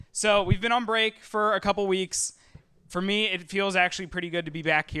So we've been on break for a couple weeks. For me, it feels actually pretty good to be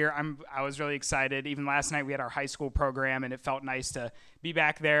back here. I was really excited. Even last night we had our high school program, and it felt nice to be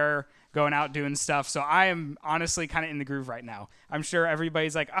back there, going out doing stuff. So I am honestly kind of in the groove right now. I'm sure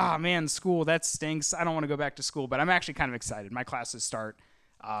everybody's like, "Oh man, school, that stinks. I don't want to go back to school." But I'm actually kind of excited. My classes start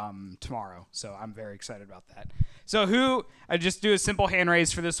tomorrow, so I'm very excited about that. So I just do a simple hand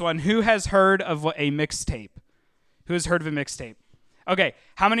raise for this one. Who has heard of a mixtape? Who has heard of a mixtape? Okay,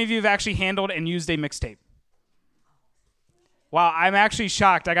 how many of you have actually handled and used a mixtape? Wow, I'm actually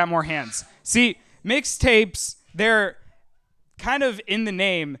shocked. I got more hands. See, mixtapes, they're kind of in the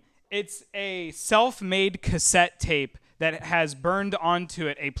name. It's a self-made cassette tape that has burned onto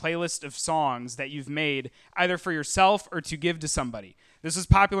it a playlist of songs that you've made either for yourself or to give to somebody. This was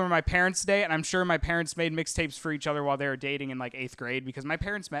popular in my parents' day, and I'm sure my parents made mixtapes for each other while they were dating in like 8th grade because my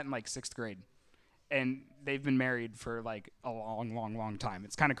parents met in like 6th grade. And they've been married for like a long, long, long time.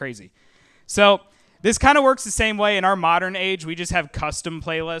 It's kind of crazy. So this kind of works the same way in our modern age. We just have custom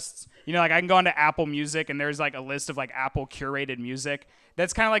playlists. You know, like I can go onto Apple Music and there's like a list of like Apple curated music.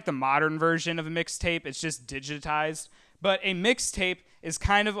 That's kind of like the modern version of a mixtape. It's just digitized. But a mixtape is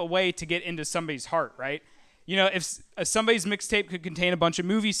kind of a way to get into somebody's heart, right? You know, if somebody's mixtape could contain a bunch of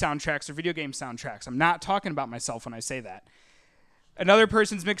movie soundtracks or video game soundtracks. I'm not talking about myself when I say that. Another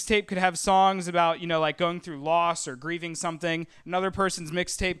person's mixtape could have songs about, you know, like going through loss or grieving something. Another person's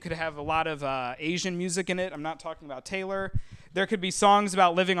mixtape could have a lot of Asian music in it. I'm not talking about Taylor. There could be songs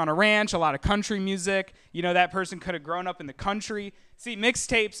about living on a ranch, a lot of country music. You know, that person could have grown up in the country. See,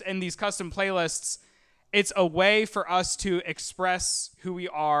 mixtapes and these custom playlists, it's a way for us to express who we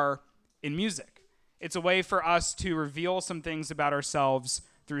are in music. It's a way for us to reveal some things about ourselves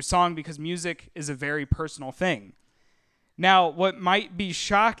through song because music is a very personal thing. Now, what might be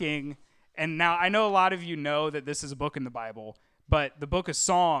shocking, and now I know a lot of you know that this is a book in the Bible, but the book of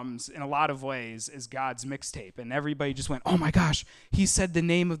Psalms, in a lot of ways, is God's mixtape. And everybody just went, oh my gosh, he said the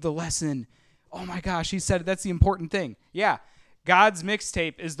name of the lesson. Oh my gosh, he said that's the important thing. Yeah, God's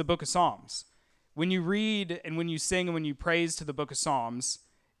mixtape is the book of Psalms. When you read and when you sing and when you praise to the book of Psalms,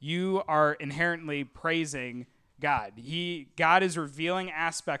 you are inherently praising God. God is revealing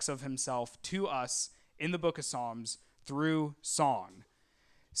aspects of himself to us in the book of Psalms through song.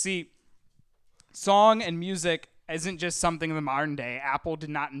 See, song and music isn't just something of the modern day. Apple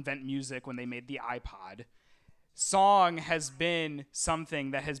did not invent music when they made the iPod. Song has been something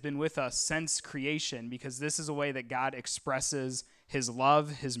that has been with us since creation because this is a way that God expresses his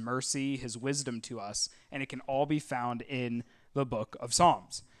love, his mercy, his wisdom to us, and it can all be found in the book of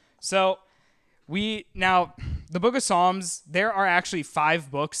Psalms. So the book of Psalms, there are actually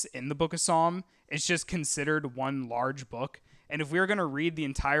 5 books in the book of Psalm. It's just considered one large book. And if we were going to read the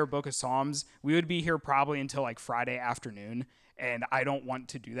entire book of Psalms, we would be here probably until like Friday afternoon. And I don't want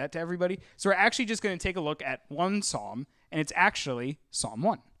to do that to everybody. So we're actually just going to take a look at one psalm, and it's actually Psalm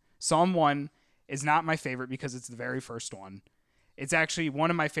 1. Psalm 1 is not my favorite because it's the very first one. It's actually one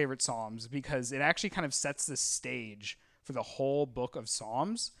of my favorite psalms because it actually kind of sets the stage for the whole book of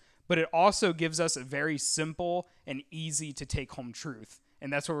Psalms. But it also gives us a very simple and easy to take home truth.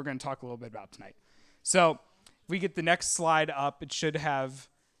 And that's what we're going to talk a little bit about tonight. So if we get the next slide up, it should have,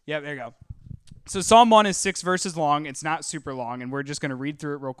 there you go. So Psalm 1 is 6 verses long. It's not super long, and we're just going to read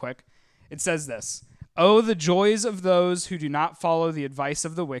through it real quick. It says this: "Oh, the joys of those who do not follow the advice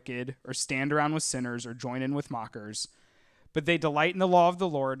of the wicked, or stand around with sinners, or join in with mockers. But they delight in the law of the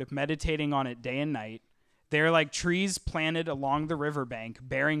Lord, meditating on it day and night. They are like trees planted along the riverbank,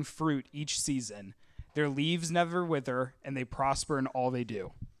 bearing fruit each season. Their leaves never wither, and they prosper in all they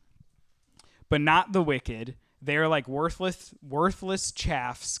do. But not the wicked. They are like worthless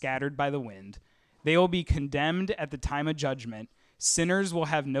chaff scattered by the wind. They will be condemned at the time of judgment. Sinners will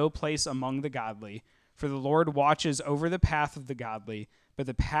have no place among the godly. For the Lord watches over the path of the godly, but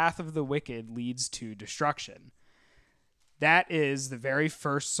the path of the wicked leads to destruction." That is the very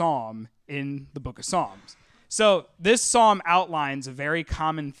first psalm in the book of Psalms. So this psalm outlines a very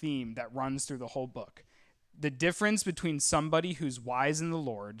common theme that runs through the whole book. The difference between somebody who's wise in the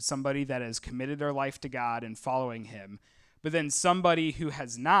Lord, somebody that has committed their life to God and following him, but then somebody who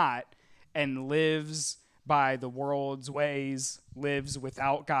has not and lives by the world's ways, lives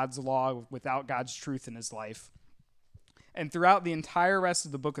without God's law, without God's truth in his life. And throughout the entire rest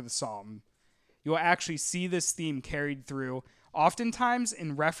of the book of the Psalm, you will actually see this theme carried through, oftentimes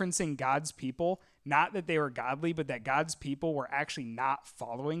in referencing God's people, not that they were godly, but that God's people were actually not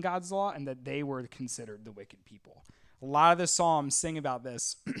following God's law and that they were considered the wicked people. A lot of the Psalms sing about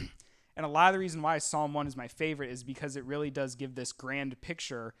this. And a lot of the reason why Psalm 1 is my favorite is because it really does give this grand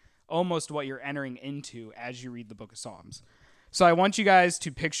picture, almost what you're entering into as you read the book of Psalms. So I want you guys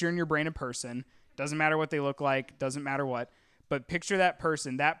to picture in your brain a person. Doesn't matter what they look like, doesn't matter what, but picture that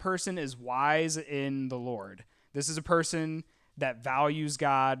person. That person is wise in the Lord. This is a person that values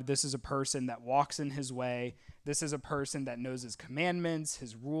God. This is a person that walks in his way. This is a person that knows his commandments,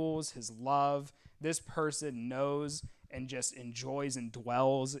 his rules, his love. This person knows and just enjoys and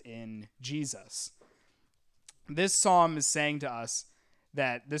dwells in Jesus. This psalm is saying to us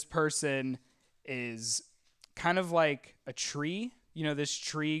that this person is kind of like a tree. You know, this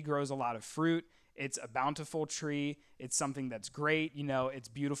tree grows a lot of fruit. It's a bountiful tree. It's something that's great. You know, it's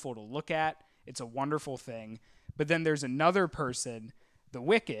beautiful to look at. It's a wonderful thing. But then there's another person, the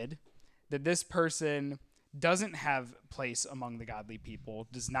wicked, that this person doesn't have place among the godly people,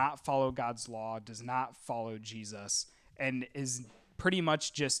 does not follow God's law, does not follow Jesus, and is pretty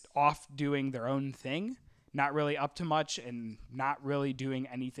much just off doing their own thing, not really up to much and not really doing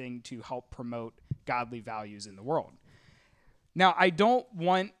anything to help promote godly values in the world. Now, I don't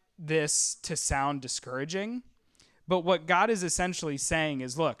want this to sound discouraging, but what God is essentially saying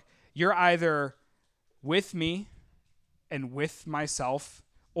is, look, you're either with me and with myself,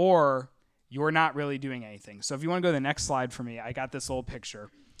 or you're not really doing anything. So if you want to go to the next slide for me, I got this little picture.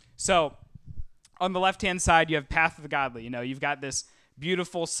 So on the left-hand side, you have Path of the Godly. You know, you've got this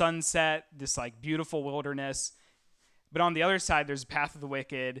beautiful sunset, this like beautiful wilderness. But on the other side, there's a Path of the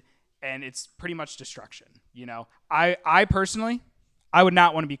Wicked, and it's pretty much destruction. You know, I personally, I would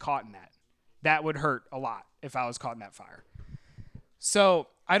not want to be caught in that. That would hurt a lot if I was caught in that fire. So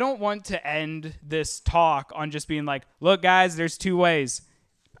I don't want to end this talk on just being like, look, guys, there's two ways.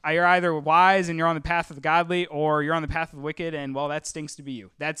 You're either wise and you're on the path of the godly, or you're on the path of the wicked, and, well, that stinks to be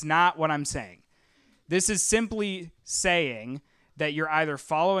you. That's not what I'm saying. This is simply saying that you're either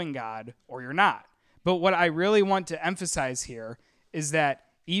following God or you're not. But what I really want to emphasize here is that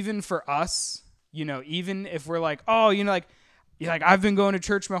even for us, you know, even if we're like, oh, you know, like I've been going to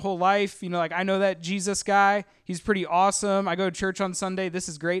church my whole life, you know, like I know that Jesus guy, he's pretty awesome. I go to church on Sunday. This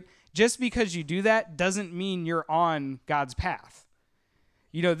is great. Just because you do that doesn't mean you're on God's path.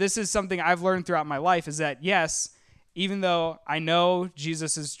 You know, this is something I've learned throughout my life, is that, yes, even though I know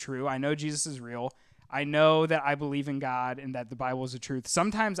Jesus is true, I know Jesus is real, I know that I believe in God and that the Bible is the truth,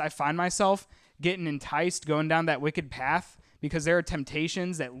 sometimes I find myself getting enticed going down that wicked path because there are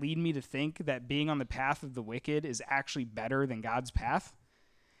temptations that lead me to think that being on the path of the wicked is actually better than God's path.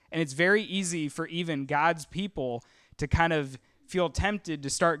 And it's very easy for even God's people to kind of feel tempted to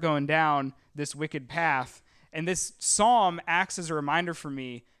start going down this wicked path. And this psalm acts as a reminder for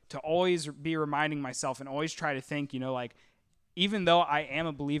me to always be reminding myself and always try to think, you know, like, even though I am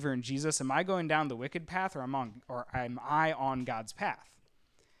a believer in Jesus, am I going down the wicked path, or am I on God's path?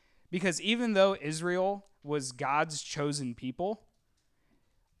 Because even though Israel was God's chosen people,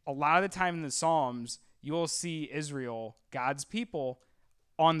 a lot of the time in the Psalms, you will see Israel, God's people,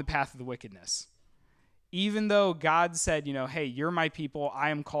 on the path of the wickedness. Even though God said, you know, hey, you're my people, I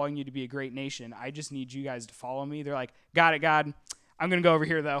am calling you to be a great nation, I just need you guys to follow me. They're like, got it, God. I'm going to go over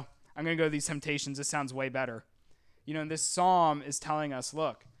here, though. I'm going to go to these temptations. This sounds way better. You know, this psalm is telling us,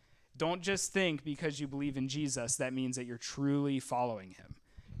 look, don't just think because you believe in Jesus that means that you're truly following him.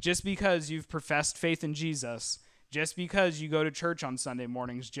 Just because you've professed faith in Jesus, just because you go to church on Sunday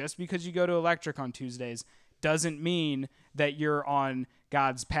mornings, just because you go to Electric on Tuesdays, doesn't mean that you're on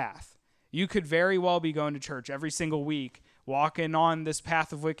God's path. You could very well be going to church every single week, walking on this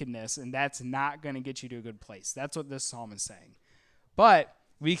path of wickedness, and that's not going to get you to a good place. That's what this psalm is saying. But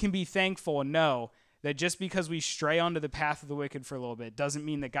we can be thankful and know that just because we stray onto the path of the wicked for a little bit doesn't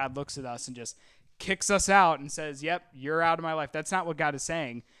mean that God looks at us and just kicks us out and says, yep, you're out of my life. That's not what God is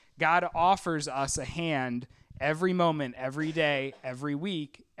saying. God offers us a hand every moment, every day, every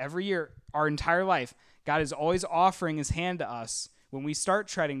week, every year, our entire life. God is always offering his hand to us when we start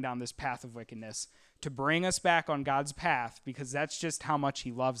treading down this path of wickedness to bring us back on God's path, because that's just how much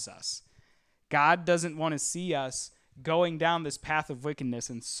he loves us. God doesn't want to see us going down this path of wickedness,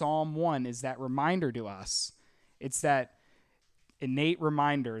 and Psalm 1 is that reminder to us. It's that innate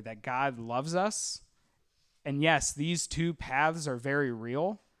reminder that God loves us. And yes, these two paths are very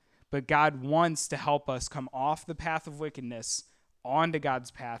real, but God wants to help us come off the path of wickedness onto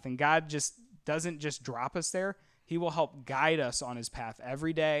God's path. And God just doesn't just drop us there. He will help guide us on his path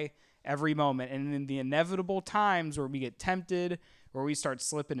every day, every moment. And in the inevitable times where we get tempted, where we start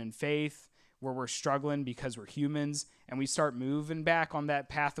slipping in faith, where we're struggling because we're humans, and we start moving back on that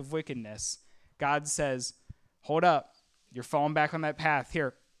path of wickedness, God says, hold up, you're falling back on that path.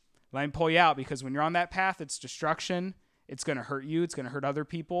 Here, let me pull you out, because when you're on that path, it's destruction. It's going to hurt you. It's going to hurt other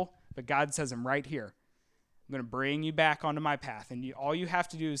people. But God says, I'm right here. I'm going to bring you back onto my path. And all you have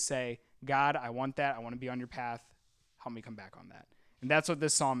to do is say, God, I want that. I want to be on your path. help me come back on that. And that's what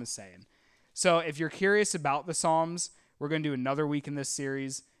this psalm is saying. So if you're curious about the Psalms, we're going to do another week in this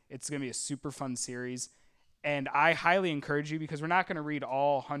series. It's going to be a super fun series. And I highly encourage you, because we're not going to read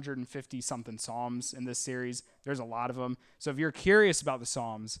all 150-something Psalms in this series. There's a lot of them. So if you're curious about the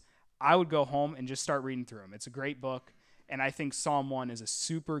Psalms, I would go home and just start reading through them. It's a great book, and I think Psalm 1 is a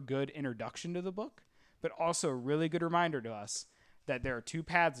super good introduction to the book, but also a really good reminder to us that there are two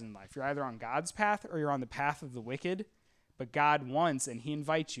paths in life. You're either on God's path or you're on the path of the wicked, but God wants and he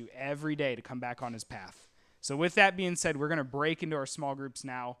invites you every day to come back on his path. So with that being said, we're going to break into our small groups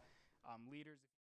now. Leaders.